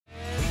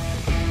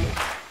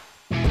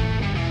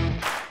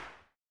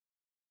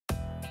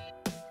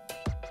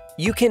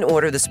You can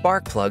order the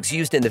spark plugs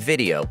used in the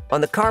video on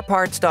the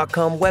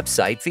CarParts.com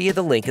website via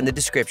the link in the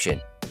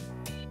description.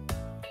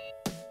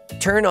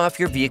 Turn off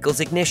your vehicle's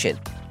ignition.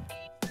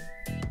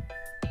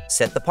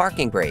 Set the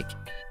parking brake.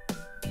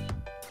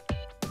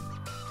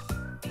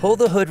 Pull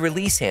the hood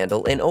release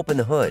handle and open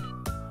the hood.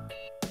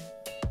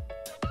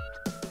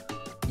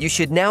 You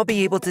should now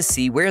be able to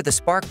see where the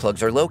spark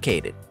plugs are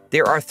located.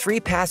 There are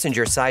 3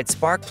 passenger side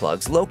spark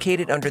plugs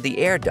located under the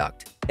air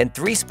duct and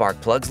 3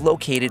 spark plugs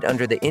located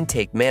under the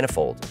intake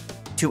manifold.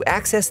 To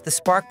access the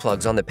spark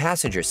plugs on the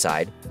passenger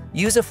side,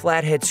 use a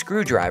flathead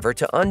screwdriver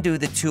to undo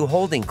the 2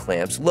 holding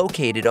clamps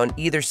located on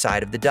either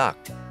side of the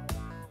duct.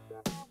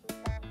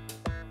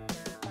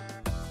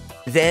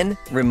 Then,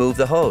 remove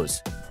the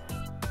hose.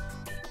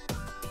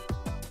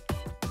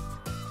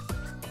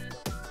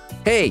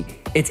 Hey,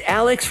 it's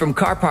Alex from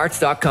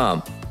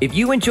CarParts.com. If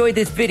you enjoyed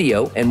this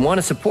video and want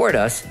to support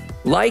us,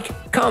 like,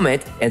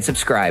 comment, and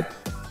subscribe.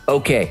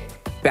 Okay,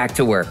 back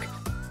to work.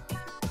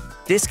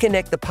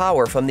 Disconnect the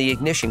power from the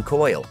ignition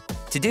coil.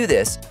 To do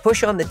this,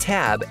 push on the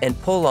tab and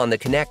pull on the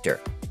connector.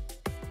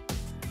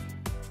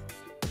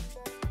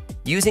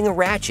 Using a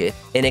ratchet,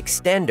 an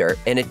extender,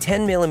 and a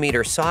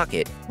 10mm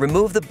socket,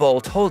 remove the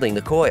bolt holding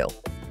the coil.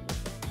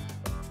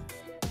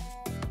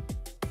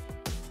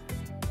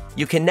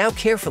 You can now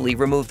carefully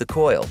remove the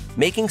coil,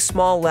 making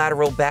small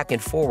lateral back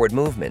and forward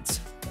movements.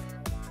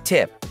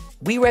 Tip: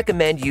 we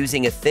recommend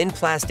using a thin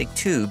plastic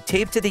tube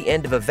taped to the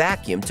end of a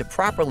vacuum to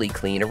properly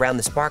clean around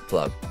the spark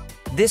plug.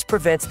 This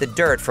prevents the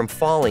dirt from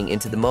falling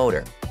into the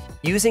motor.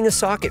 Using a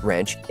socket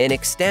wrench, an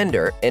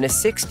extender, and a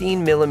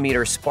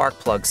 16mm spark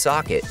plug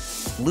socket,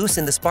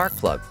 loosen the spark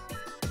plug.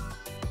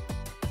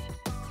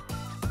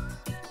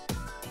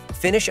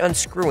 Finish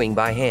unscrewing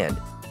by hand.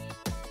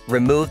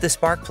 Remove the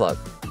spark plug.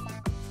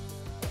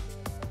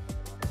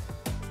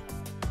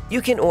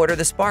 You can order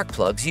the spark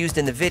plugs used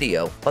in the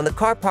video on the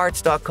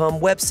CarParts.com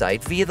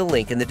website via the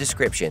link in the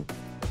description.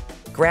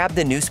 Grab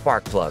the new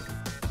spark plug.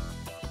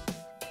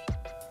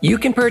 You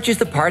can purchase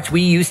the parts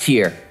we used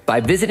here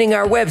by visiting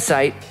our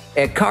website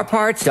at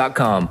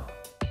CarParts.com.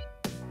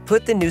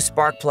 Put the new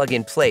spark plug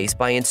in place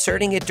by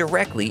inserting it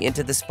directly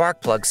into the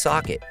spark plug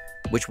socket,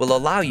 which will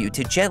allow you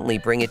to gently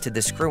bring it to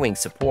the screwing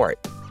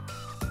support.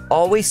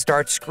 Always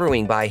start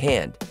screwing by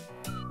hand,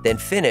 then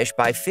finish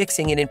by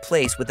fixing it in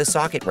place with a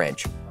socket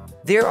wrench.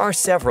 There are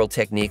several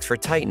techniques for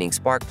tightening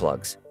spark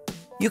plugs.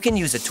 You can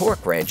use a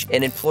torque wrench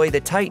and employ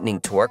the tightening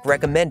torque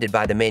recommended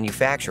by the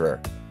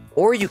manufacturer.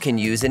 Or you can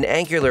use an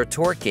angular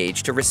torque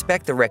gauge to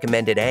respect the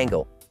recommended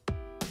angle.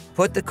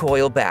 Put the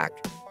coil back,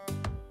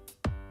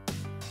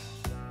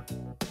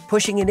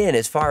 pushing it in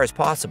as far as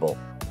possible.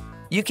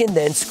 You can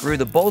then screw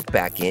the bolt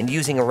back in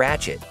using a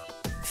ratchet.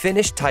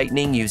 Finish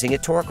tightening using a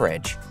torque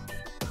wrench.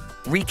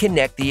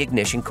 Reconnect the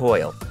ignition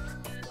coil.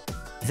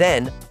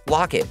 Then,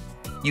 lock it.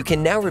 You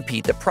can now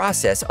repeat the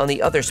process on the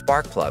other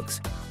spark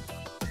plugs.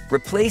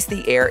 Replace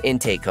the air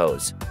intake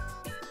hose.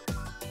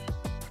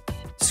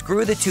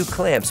 Screw the 2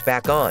 clamps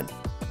back on.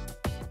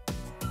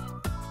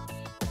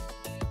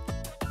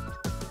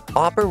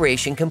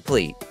 Operation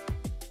complete.